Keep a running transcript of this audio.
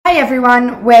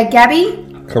everyone, we're Gabby,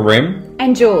 Karim,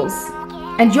 and Jules,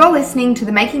 and you're listening to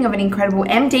the Making of an Incredible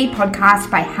MD podcast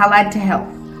by Halad to Health.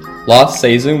 Last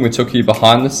season we took you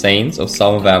behind the scenes of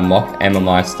some of our mock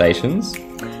MMI stations.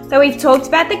 So we've talked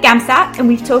about the GAMSAT and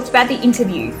we've talked about the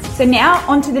interviews. So now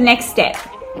on to the next step.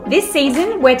 This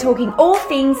season we're talking all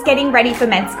things getting ready for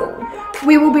med school.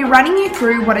 We will be running you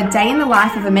through what a day in the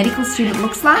life of a medical student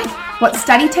looks like, what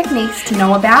study techniques to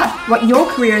know about, what your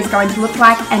career is going to look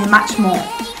like, and much more.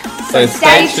 So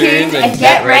stay tuned and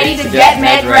get ready to get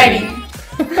med ready.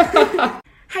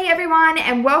 Hey everyone,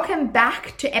 and welcome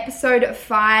back to episode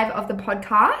 5 of the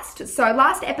podcast. So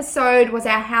last episode was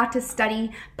our How to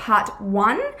Study part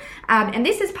 1, and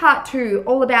this is part 2,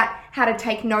 all about how to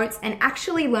take notes and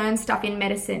actually learn stuff in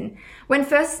medicine. When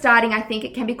first starting, I think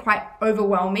it can be quite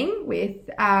overwhelming with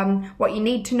what you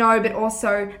need to know, but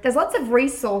also there's lots of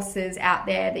resources out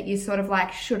there that you sort of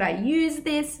like, should I use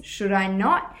this? Should I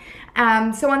not?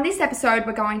 So on this episode,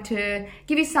 we're going to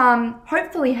give you some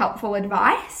hopefully helpful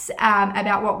advice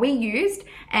about what we used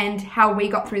and how we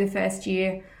got through the first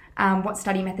year, what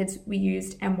study methods we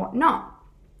used and what not.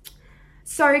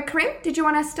 So Karim, did you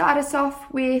want to start us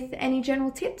off with any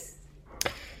general tips?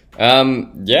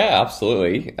 Yeah,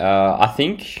 absolutely. I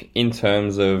think in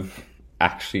terms of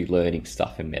actually learning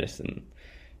stuff in medicine,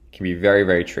 it can be very,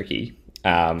 very tricky.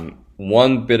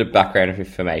 One bit of background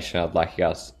information I'd like you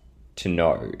guys to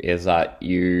know is that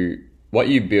what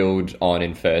you build on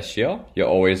in first year, you're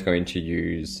always going to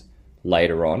use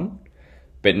later on,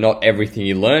 but not everything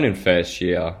you learn in first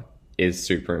year is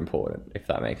super important, if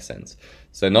that makes sense.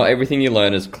 So not everything you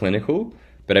learn is clinical,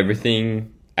 but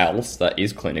everything else that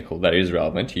is clinical, that is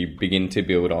relevant, you begin to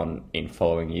build on in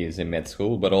following years in med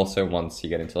school, but also once you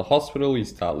get into the hospital, you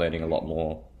start learning a lot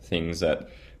more things that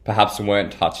perhaps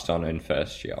weren't touched on in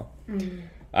first year.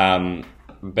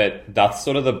 But that's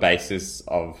sort of the basis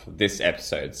of this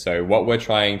episode. So what we're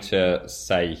trying to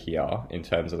say here in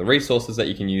terms of the resources that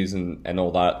you can use and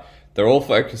all that, they're all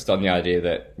focused on the idea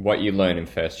that what you learn in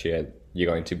first year,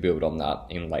 you're going to build on that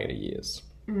in later years.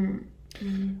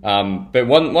 But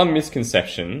one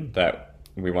misconception that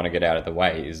we want to get out of the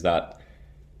way is that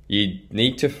you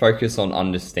need to focus on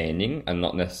understanding and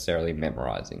not necessarily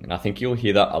memorizing. And I think you'll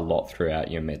hear that a lot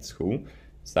throughout your med school,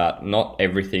 is that not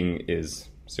everything is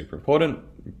super important.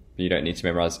 You don't need to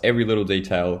memorize every little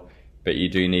detail, but you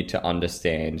do need to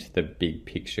understand the big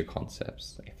picture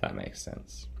concepts, if that makes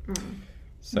sense.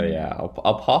 So yeah,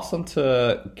 I'll pass on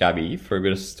to Gabby for a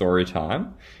bit of story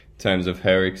time in terms of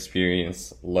her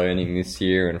experience learning this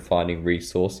year and finding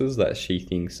resources that she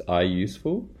thinks are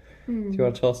useful. Do you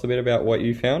want to tell us a bit about what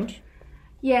you found?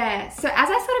 Yeah, so as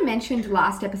I sort of mentioned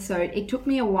last episode, it took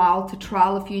me a while to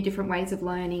trial a few different ways of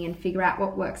learning and figure out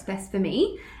what works best for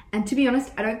me. And to be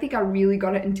honest, I don't think I really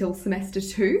got it until semester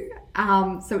 2.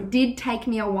 So it did take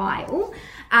me a while.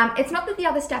 It's not that the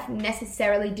other stuff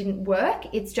necessarily didn't work.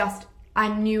 It's just I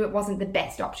knew it wasn't the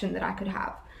best option that I could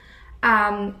have.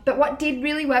 But what did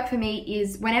really work for me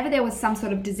is whenever there was some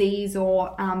sort of disease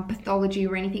or pathology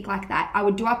or anything like that, I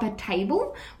would do up a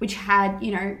table which had,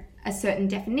 a certain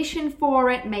definition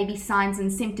for it, maybe signs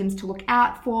and symptoms to look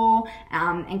out for,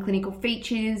 and clinical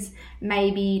features,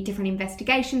 maybe different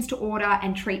investigations to order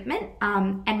and treatment,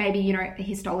 and maybe, a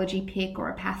histology pick or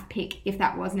a path pick if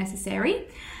that was necessary.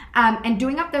 And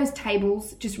doing up those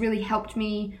tables just really helped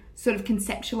me sort of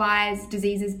conceptualize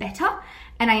diseases better.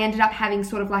 And I ended up having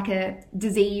sort of like a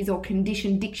disease or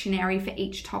condition dictionary for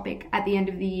each topic at the end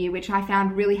of the year, which I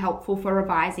found really helpful for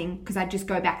revising because I'd just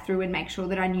go back through and make sure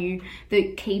that I knew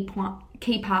the key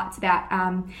parts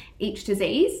about each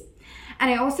disease.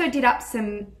 And I also did up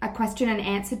a question and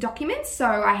answer documents. So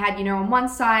I had, on one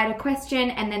side a question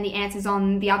and then the answers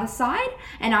on the other side.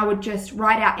 And I would just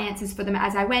write out answers for them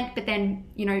as I went, but then,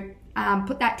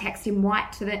 put that text in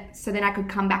white so then I could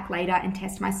come back later and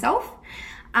test myself.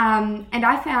 And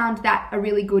I found that a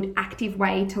really good active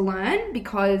way to learn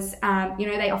because,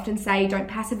 they often say don't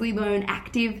passively learn,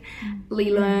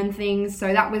 actively learn things.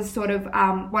 So that was sort of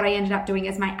what I ended up doing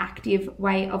as my active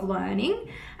way of learning.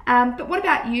 But what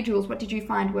about you, Jules? What did you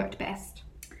find worked best?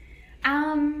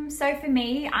 So for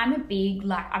me,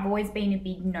 I've always been a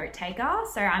big note taker.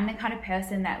 So I'm the kind of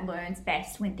person that learns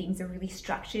best when things are really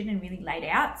structured and really laid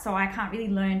out. So I can't really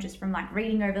learn just from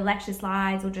reading over lecture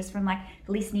slides or just from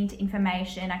listening to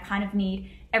information. I kind of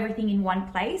need everything in one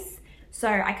place. So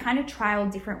I kind of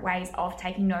trialed different ways of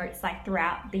taking notes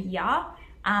throughout the year.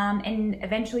 And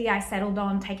eventually I settled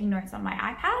on taking notes on my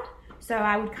iPad. So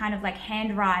I would kind of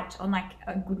handwrite on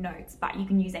GoodNotes, but you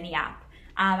can use any app.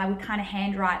 I would kind of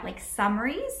handwrite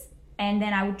summaries, and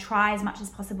then I would try as much as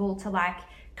possible to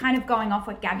kind of going off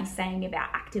what Gabby's saying about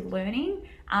active learning,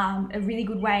 a really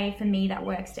good way for me that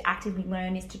works to actively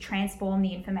learn is to transform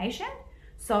the information.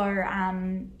 So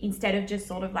instead of just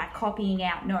sort of like copying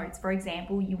out notes, for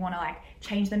example, you want to like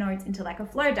change the notes into like a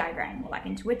flow diagram or like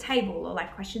into a table or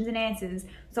like questions and answers.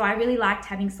 So I really liked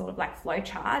having sort of like flow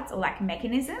charts or like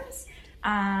mechanisms.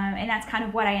 And that's kind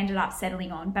of what I ended up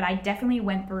settling on. But I definitely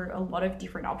went through a lot of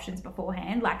different options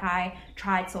beforehand. Like I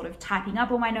tried sort of typing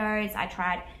up all my notes. I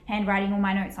tried handwriting all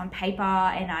my notes on paper,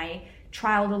 and I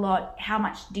trialed a lot how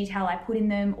much detail I put in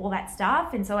them, all that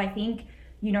stuff. And so I think,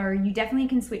 you know, you definitely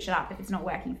can switch it up if it's not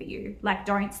working for you. Like,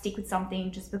 don't stick with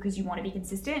something just because you want to be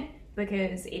consistent,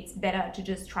 because it's better to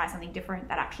just try something different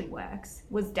that actually works,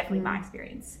 was definitely my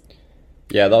experience.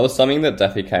 Yeah, that was something that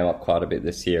definitely came up quite a bit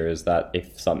this year, is that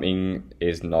if something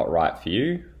is not right for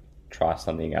you, try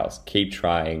something else. Keep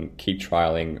trying, keep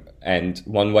trialing. And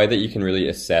one way that you can really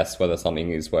assess whether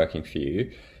something is working for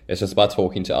you is just by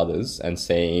talking to others and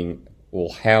seeing,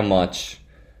 well, how much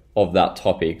of that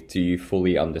topic do you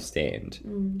fully understand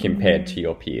compared to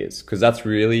your peers? Because that's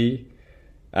really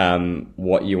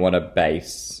what you want to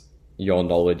base your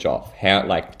knowledge off. How,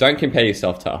 like, don't compare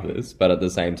yourself to others, but at the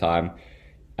same time,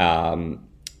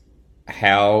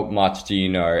 how much do you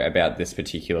know about this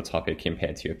particular topic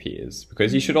compared to your peers?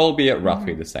 Because you should all be at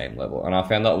roughly the same level. And I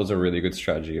found that was a really good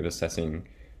strategy of assessing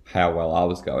how well I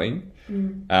was going.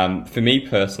 For me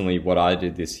personally, what I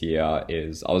did this year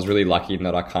is I was really lucky in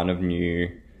that I kind of knew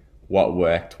what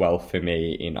worked well for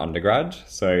me in undergrad.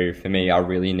 So for me, I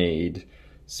really need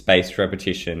spaced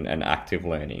repetition and active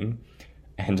learning.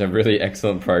 And a really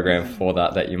excellent program for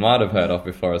that you might have heard of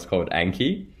before is called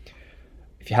Anki.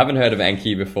 If you haven't heard of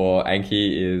Anki before,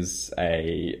 Anki is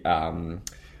a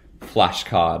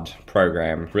flashcard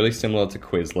program, really similar to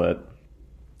Quizlet,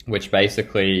 which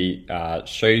basically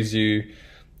shows you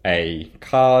a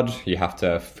card. You have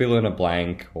to fill in a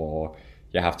blank, or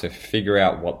you have to figure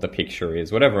out what the picture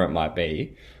is, whatever it might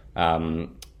be. And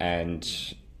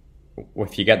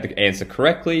if you get the answer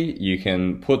correctly, you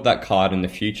can put that card in the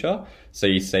future. So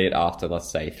you see it after,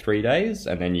 let's say, 3 days,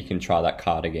 and then you can try that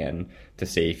card again to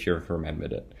see if you've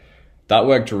remembered it. That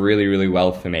worked really, really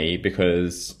well for me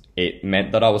because it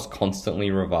meant that I was constantly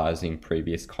revising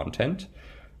previous content.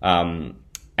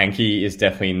 Anki is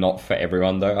definitely not for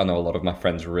everyone though. I know a lot of my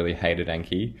friends really hated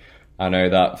Anki. I know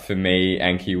that for me,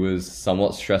 Anki was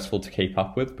somewhat stressful to keep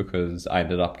up with because I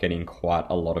ended up getting quite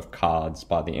a lot of cards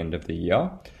by the end of the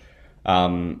year.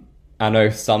 I know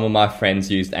some of my friends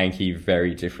used Anki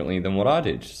very differently than what I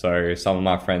did. So some of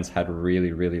my friends had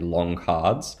really, really long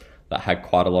cards that had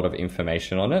quite a lot of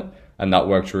information on it, and that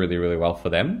worked really, really well for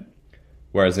them.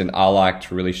 Whereas I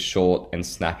liked really short and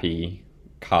snappy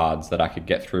cards that I could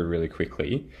get through really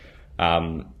quickly.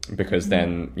 Because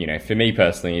then, you know, for me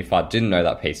personally, if I didn't know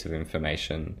that piece of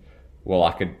information, well,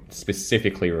 I could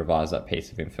specifically revise that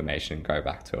piece of information and go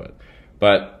back to it.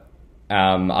 But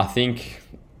I think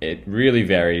it really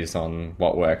varies on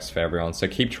what works for everyone. So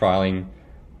keep trialing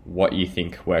what you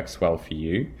think works well for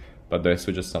you. But those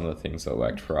were just some of the things that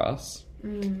worked for us.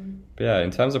 But yeah, in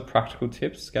terms of practical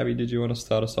tips, Gabby, did you want to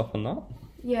start us off on that?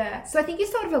 Yeah, so I think you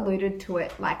sort of alluded to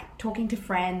it, like talking to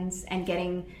friends and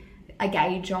getting a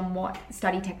gauge on what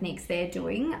study techniques they're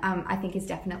doing, I think is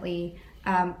definitely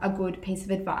a good piece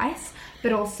of advice.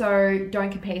 But also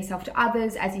don't compare yourself to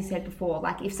others, as you said before.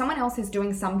 Like if someone else is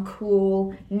doing some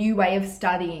cool new way of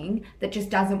studying that just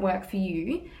doesn't work for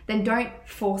you, then don't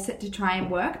force it to try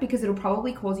and work, because it'll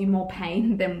probably cause you more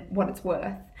pain than what it's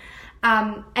worth.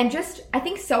 And just, I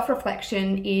think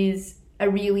self-reflection is a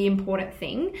really important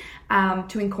thing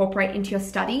to incorporate into your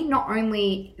study, not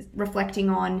only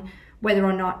reflecting on whether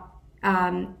or not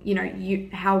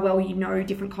how well you know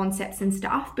different concepts and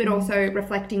stuff, but also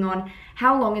reflecting on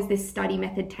how long is this study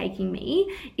method taking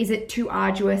me? Is it too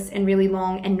arduous and really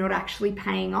long and not actually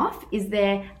paying off? Is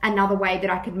there another way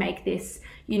that I could make this,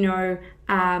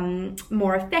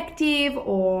 more effective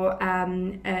or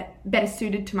better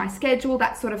suited to my schedule,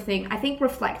 that sort of thing? I think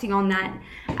reflecting on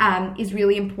that is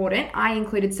really important. I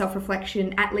included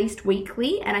self-reflection at least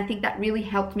weekly, and I think that really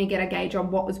helped me get a gauge on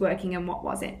what was working and what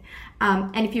wasn't.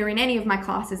 And if you're in any of my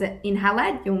classes in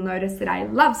HALAD, you'll notice that I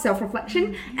love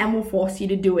self-reflection and will force you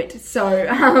to do it. So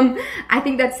I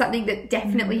think that's something that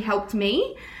definitely helped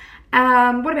me.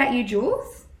 What about you,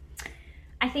 Jules?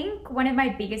 I think one of my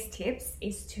biggest tips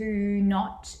is to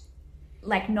not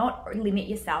limit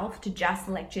yourself to just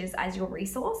lectures as your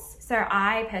resource. So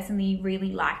I personally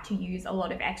really like to use a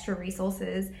lot of extra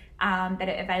resources that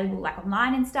are available like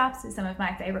online and stuff. So some of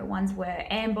my favorite ones were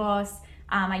Amboss.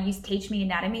 I use Teach Me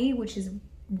Anatomy, which is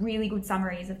really good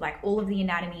summaries of like all of the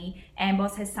anatomy.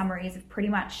 Amboss has summaries of pretty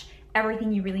much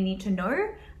everything you really need to know.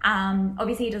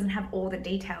 Obviously it doesn't have all the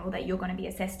detail that you're going to be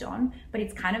assessed on, but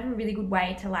it's kind of a really good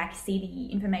way to like see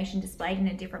the information displayed in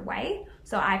a different way.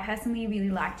 So I personally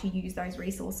really like to use those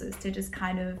resources to just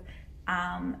kind of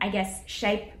I guess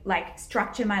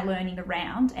structure my learning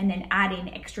around, and then add in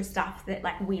extra stuff that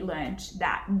like we learned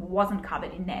that wasn't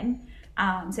covered in them.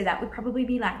 So that would probably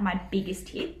be like my biggest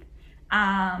tip.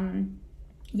 And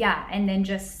then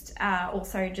just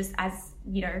also just as,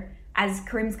 you know, as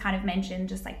Karim's kind of mentioned,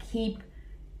 just like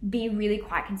be really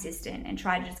quite consistent and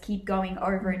try to just keep going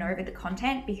over and over the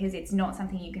content, because it's not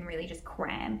something you can really just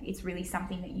cram. It's really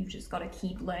something that you've just got to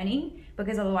keep learning,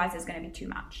 because otherwise there's going to be too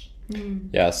much.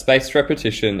 Yeah, spaced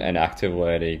repetition and active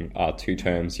learning are two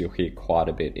terms you'll hear quite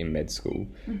a bit in med school.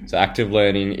 So active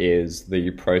learning is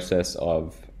the process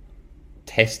of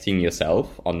testing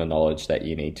yourself on the knowledge that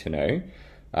you need to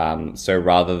know. So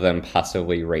rather than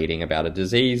passively reading about a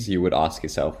disease, you would ask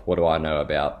yourself, what do I know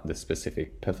about the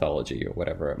specific pathology or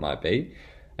whatever it might be?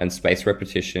 And spaced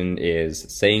repetition is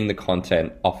seeing the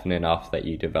content often enough that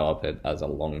you develop it as a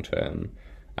long-term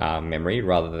memory,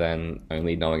 rather than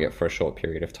only knowing it for a short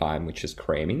period of time, which is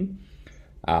cramming.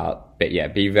 But yeah,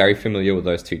 be very familiar with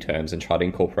those two terms and try to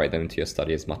incorporate them into your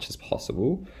study as much as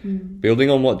possible.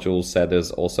 Building on what Jules said, there's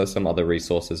also some other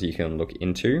resources you can look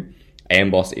into.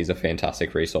 AMBOSS is a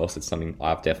fantastic resource. It's something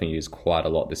I've definitely used quite a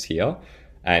lot this year,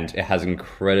 and it has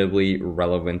incredibly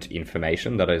relevant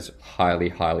information that is highly,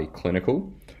 highly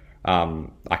clinical.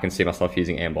 I can see myself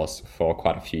using AMBOSS for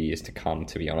quite a few years to come,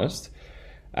 to be honest.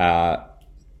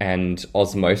 And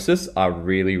Osmosis are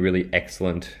really, really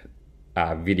excellent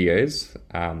videos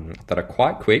that are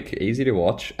quite quick, easy to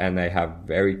watch, and they have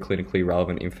very clinically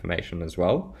relevant information as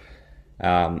well.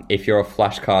 If you're a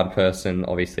flashcard person,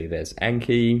 obviously there's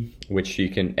Anki, which you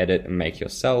can edit and make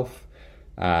yourself.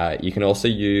 You can also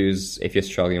use, if you're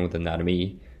struggling with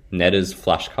anatomy, Netta's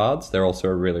flashcards. They're also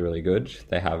really, really good.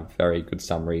 They have very good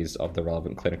summaries of the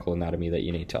relevant clinical anatomy that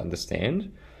you need to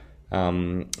understand.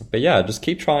 But yeah, just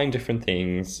keep trying different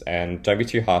things and don't be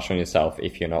too harsh on yourself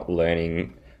if you're not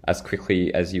learning as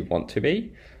quickly as you want to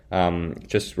be.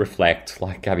 Just reflect,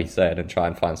 like Gabby said, and try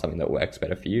and find something that works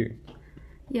better for you.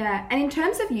 Yeah, and in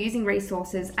terms of using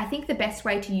resources, I think the best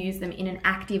way to use them in an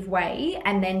active way,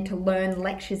 and then to learn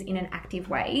lectures in an active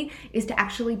way, is to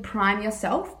actually prime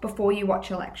yourself before you watch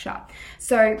a lecture.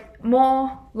 So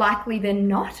more likely than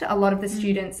not, a lot of the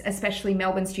students, especially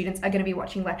Melbourne students, are going to be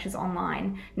watching lectures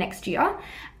online next year.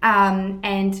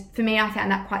 And for me, I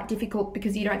found that quite difficult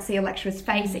because you don't see a lecturer's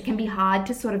face. It can be hard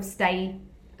to sort of stay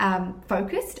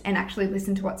focused and actually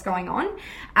listen to what's going on.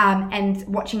 And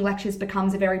watching lectures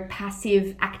becomes a very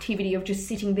passive activity of just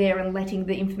sitting there and letting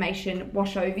the information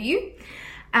wash over you.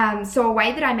 So a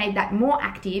way that I made that more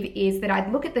active is that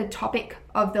I'd look at the topic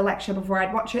of the lecture before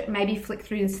I'd watch it, maybe flick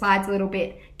through the slides a little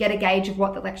bit, get a gauge of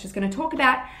what the lecture's going to talk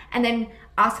about, and then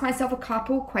ask myself a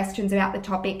couple questions about the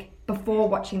topic before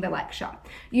watching the lecture.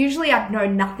 Usually I'd know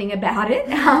nothing about it,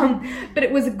 but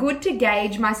it was good to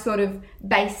gauge my sort of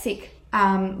basic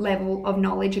level of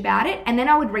knowledge about it. And then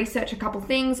I would research a couple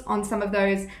things on some of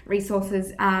those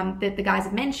resources that the guys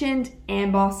have mentioned,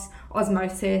 AMBOSS,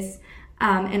 Osmosis,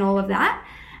 and all of that.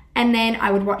 And then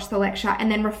I would watch the lecture and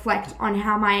then reflect on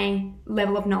how my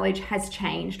level of knowledge has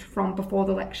changed from before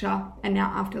the lecture and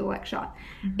now after the lecture.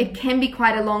 It can be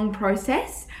quite a long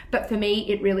process, but for me,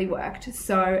 it really worked.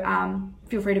 So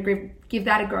feel free to give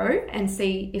that a go and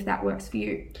see if that works for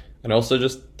you. And also,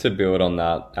 just to build on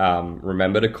that,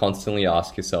 remember to constantly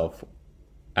ask yourself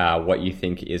what you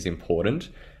think is important.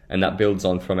 And that builds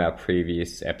on from our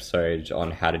previous episode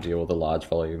on how to deal with a large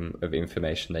volume of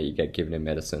information that you get given in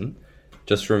medicine.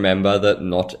 Just remember that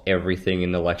not everything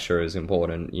in the lecture is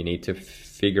important. You need to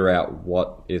figure out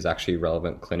what is actually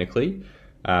relevant clinically,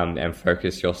 and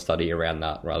focus your study around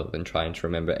that rather than trying to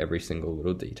remember every single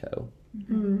little detail.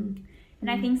 And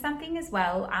I think something as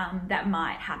well that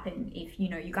might happen if, you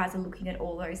know, you guys are looking at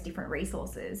all those different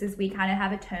resources is we kind of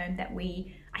have a term that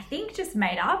we, I think, just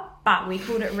made up, but we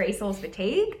called it resource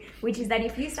fatigue, which is that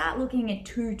if you start looking at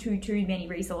too many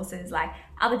resources, like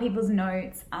other people's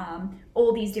notes,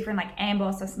 all these different like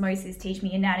AMBOSS, Osmosis, Teach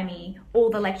Me Anatomy,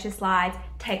 all the lecture slides,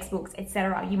 textbooks,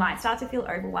 etc., you might start to feel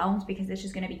overwhelmed because there's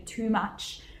just going to be too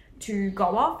much to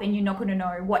go off and you're not going to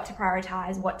know what to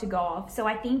prioritize, what to go off. So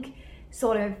I think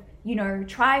sort of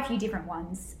try a few different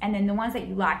ones, and then the ones that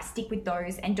you like, stick with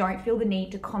those, and don't feel the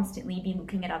need to constantly be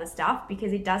looking at other stuff,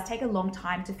 because it does take a long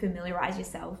time to familiarize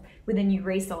yourself with a new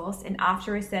resource. And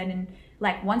after a certain,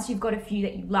 once you've got a few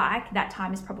that you like, that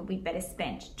time is probably better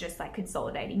spent just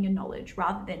consolidating your knowledge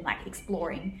rather than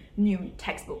exploring new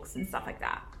textbooks and stuff like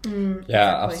that. Yeah, exactly.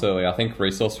 Absolutely. I think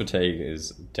resource fatigue is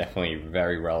definitely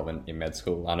very relevant in med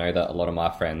school. I know that a lot of my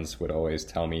friends would always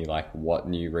tell me what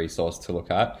new resource to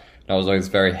look at. And I was always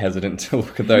very hesitant to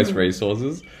look at those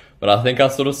resources. But I think I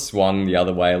sort of swung the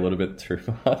other way a little bit too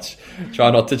much.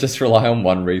 Try not to just rely on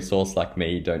one resource like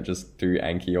me. Don't just do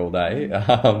Anki all day.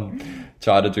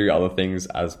 Try to do other things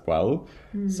as well.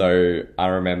 So I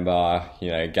remember,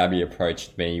 Gabby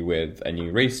approached me with a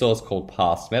new resource called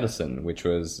Past Medicine, which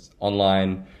was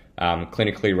online,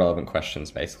 clinically relevant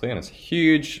questions, basically. And it's a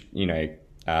huge,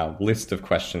 list of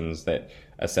questions that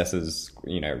assesses,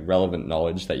 relevant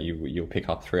knowledge that you'll pick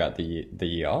up throughout the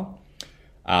year.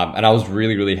 And I was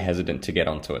really, really hesitant to get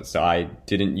onto it. So I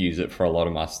didn't use it for a lot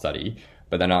of my study,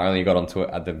 but then I only got onto it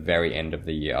at the very end of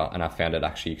the year, and I found it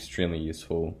actually extremely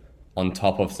useful on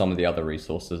top of some of the other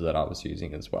resources that I was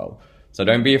using as well. So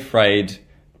don't be afraid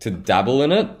to dabble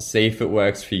in it, see if it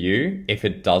works for you. If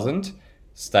it doesn't,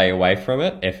 stay away from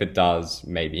it. If it does,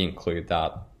 maybe include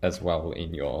that as well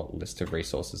in your list of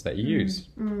resources that you use.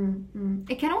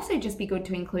 It can also just be good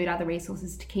to include other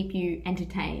resources to keep you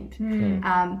entertained.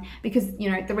 Because,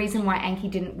 the reason why Anki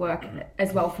didn't work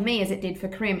as well for me as it did for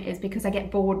Krim is because I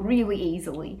get bored really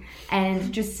easily.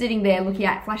 And just sitting there looking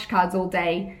at flashcards all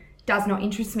day does not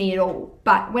interest me at all.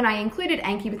 But when I included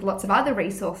Anki with lots of other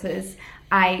resources,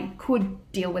 I could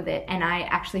deal with it, and I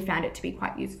actually found it to be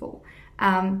quite useful.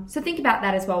 So think about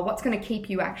that as well. What's going to keep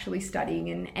you actually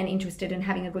studying and interested and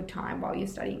having a good time while you're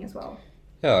studying as well?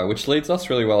 Yeah, which leads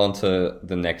us really well onto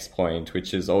the next point,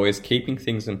 which is always keeping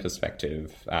things in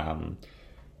perspective.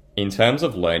 In terms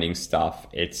of learning stuff,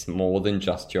 it's more than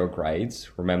just your grades.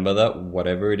 Remember that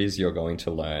whatever it is you're going to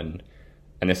learn,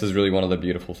 and this is really one of the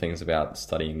beautiful things about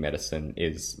studying medicine,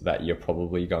 is that you're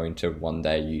probably going to one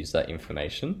day use that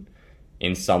information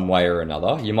in some way or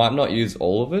another. You might not use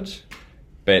all of it,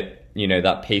 but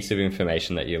that piece of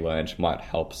information that you learned might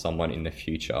help someone in the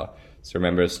future. So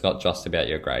remember, it's not just about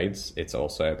your grades. It's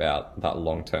also about that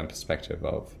long-term perspective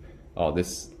of,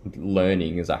 this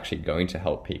learning is actually going to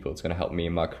help people. It's going to help me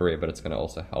in my career, but it's going to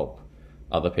also help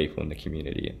other people in the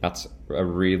community. That's a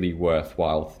really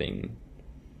worthwhile thing.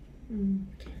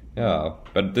 Yeah,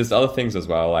 but there's other things as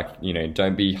well,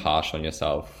 don't be harsh on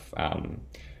yourself.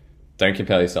 Don't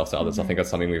compare yourself to others. I think that's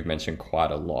something we've mentioned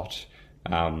quite a lot.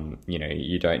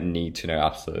 You don't need to know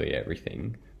absolutely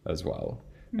everything as well.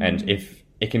 And if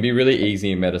it can be really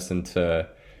easy in medicine to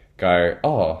go,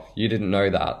 oh, you didn't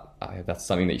know that, that's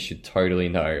something that you should totally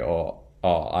know,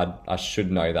 or I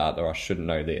should know that, or I shouldn't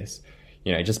know this.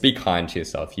 Just be kind to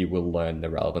yourself. You will learn the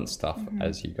relevant stuff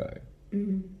as you go.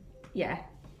 Yeah,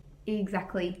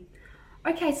 exactly.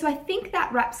 Okay, so I think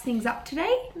that wraps things up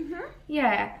today.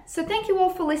 Yeah, so thank you all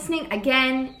for listening.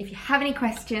 Again, if you have any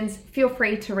questions, feel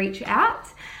free to reach out.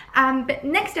 But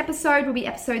next episode will be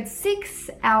episode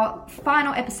 6, our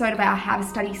final episode of our How to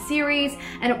Study series,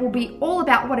 and it will be all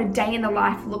about what a day in the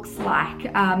life looks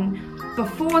like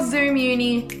before Zoom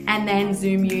Uni and then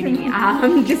Zoom Uni,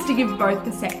 just to give both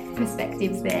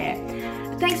perspectives there.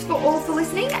 Thanks all for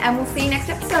listening, and we'll see you next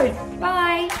episode.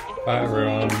 Bye. Bye,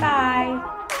 everyone.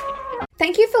 Bye.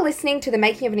 Thank you for listening to the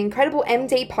Making of an Incredible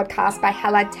MD podcast by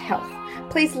Halad to Health.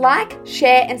 Please like,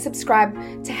 share and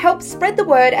subscribe to help spread the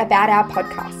word about our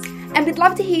podcast. And we'd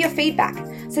love to hear your feedback.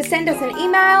 So send us an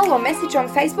email or message on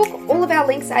Facebook. All of our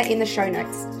links are in the show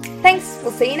notes. Thanks.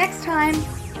 We'll see you next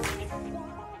time.